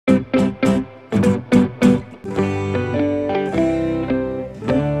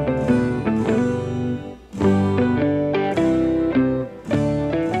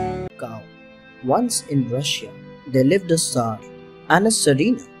Once in Russia, there lived a Tsar and a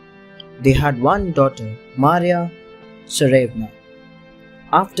Tsarina. They had one daughter, Maria Tsarevna.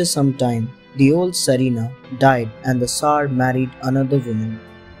 After some time, the old Tsarina died and the Tsar married another woman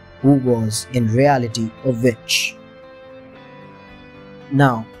who was in reality a witch.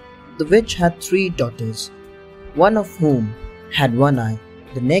 Now, the witch had 3 daughters, one of whom had 1 eye,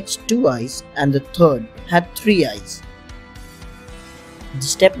 the next 2 eyes, and the third had 3 eyes. The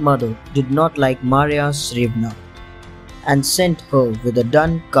stepmother did not like Maria Tsarevna and sent her with a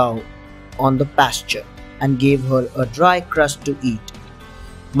dun cow on the pasture and gave her a dry crust to eat.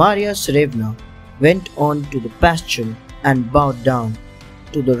 Maria Tsarevna went on to the pasture and bowed down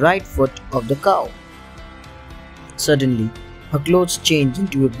to the right foot of the cow. Suddenly, her clothes changed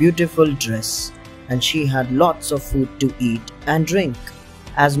into a beautiful dress, and she had lots of food to eat and drink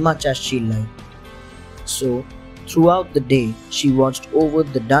as much as she liked. So, throughout the day, she watched over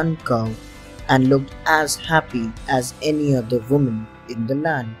the dun cow and looked as happy as any other woman in the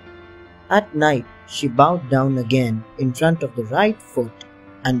land. At night, she bowed down again in front of the right foot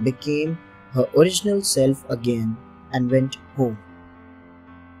and became her original self again and went home.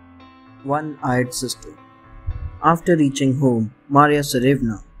 One-eyed sister. After reaching home, Maria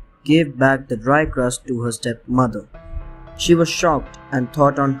Tsarevna gave back the dry crust to her stepmother. She was shocked and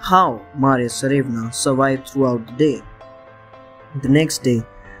thought on how Maria Tsarevna survived throughout the day. The next day,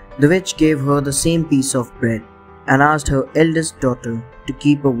 the witch gave her the same piece of bread and asked her eldest daughter to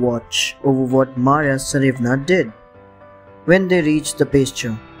keep a watch over what Maria Tsarevna did. When they reached the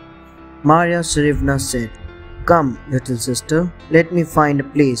pasture, Maria Tsarevna said, "Come, little sister, let me find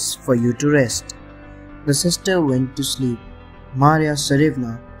a place for you to rest." The sister went to sleep. Maria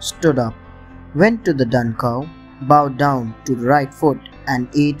Tsarevna stood up, went to the dun cow, bowed down to the right foot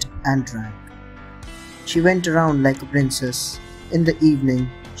and ate and drank. She went around like a princess. In the evening,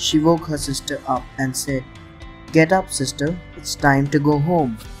 she woke her sister up and said, "Get up, sister, it's time to go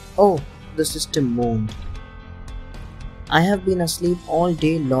home." "Oh," the sister moaned, "I have been asleep all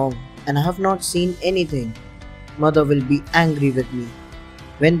day long and I have not seen anything. Mother will be angry with me."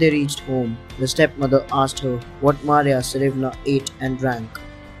 When they reached home, the stepmother asked her what Maria Tsarevna ate and drank.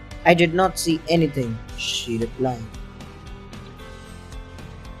 "I did not see anything," she replied.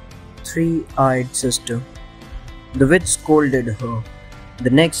 Three-eyed sister. The witch scolded her.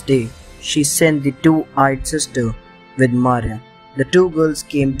 The next day, she sent the 2-eyed sister with Maria. The 2 girls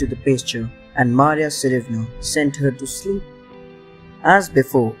came to the pasture and Maria Tsarevna sent her to sleep. As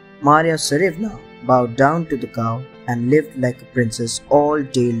before, Maria Tsarevna bowed down to the cow and lived like a princess all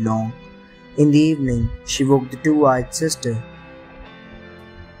day long. In the evening, she woke the 2-eyed sister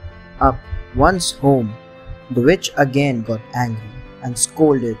up. Once home, the witch again got angry and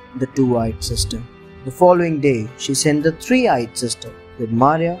scolded the 2-eyed sister. The following day, she sent the 3-eyed sister with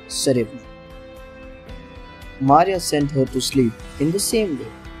Maria Tsarevna. Maria sent her to sleep in the same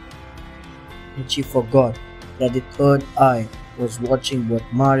way, but she forgot that the 3rd eye was watching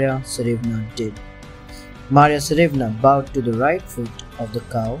what Maria Tsarevna did. Maria Tsarevna bowed to the right foot of the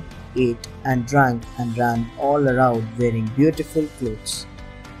cow, ate and drank and ran all around wearing beautiful clothes.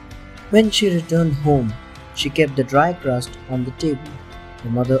 When she returned home, she kept the dry crust on the table.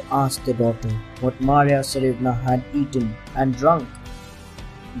 The mother asked the daughter what Maria Tsarevna had eaten and drunk.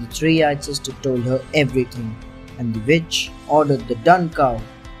 The 3-eyed sister told her everything, and the witch ordered the dun cow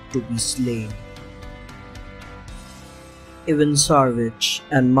to be slain. Ivan Tsarevich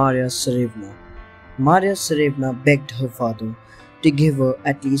and Maria Tsarevna. Maria Tsarevna begged her father to give her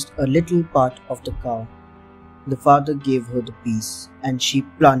at least a little part of the cow. The father gave her the piece, and she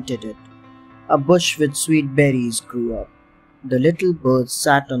planted it. A bush with sweet berries grew up. The little birds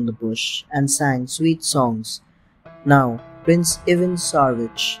sat on the bush and sang sweet songs. Now, Prince Ivan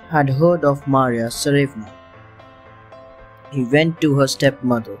Tsarevich had heard of Maria Tsarevna. He went to her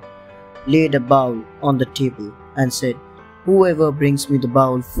stepmother, laid a bowl on the table, and said, "Whoever brings me the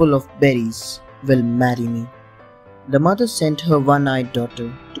bowl full of berries will marry me." The mother sent her 1-eyed daughter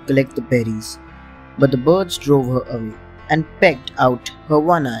to collect the berries, but the birds drove her away and pecked out her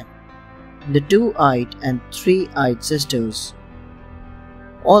 1 eye. The 2-eyed and 3-eyed sisters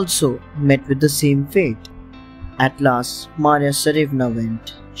also met with the same fate. At last, Maria Tsarevna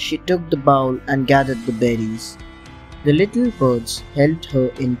went. She took the bowl and gathered the berries. The little birds helped her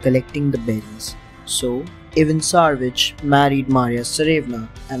in collecting the berries. So, Ivan Tsarevich married Maria Tsarevna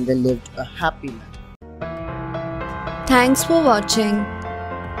and they lived a happy life. Thanks for watching.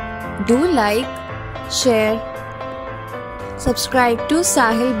 Do like, share, subscribe to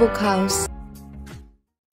Sahil Book House.